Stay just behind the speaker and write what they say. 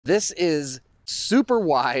This is super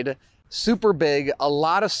wide, super big, a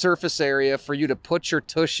lot of surface area for you to put your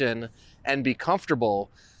tush in and be comfortable.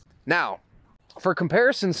 Now, for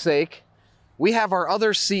comparison's sake, we have our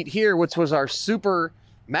other seat here, which was our Super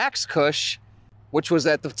Max Cush, which was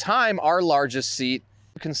at the time our largest seat.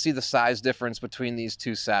 You can see the size difference between these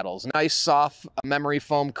two saddles. Nice soft memory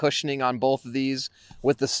foam cushioning on both of these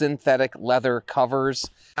with the synthetic leather covers.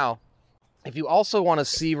 Now, if you also want to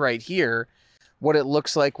see right here what it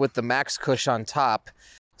looks like with the Max Cush on top.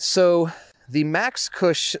 So the Max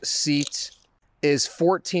Cush seat is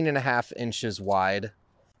 14.5 inches wide,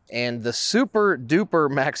 and the Super Duper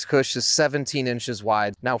Max Cush is 17 inches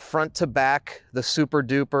wide. Now, front to back, the Super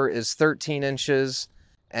Duper is 13 inches,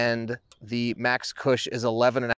 and the Max Cush is 11.5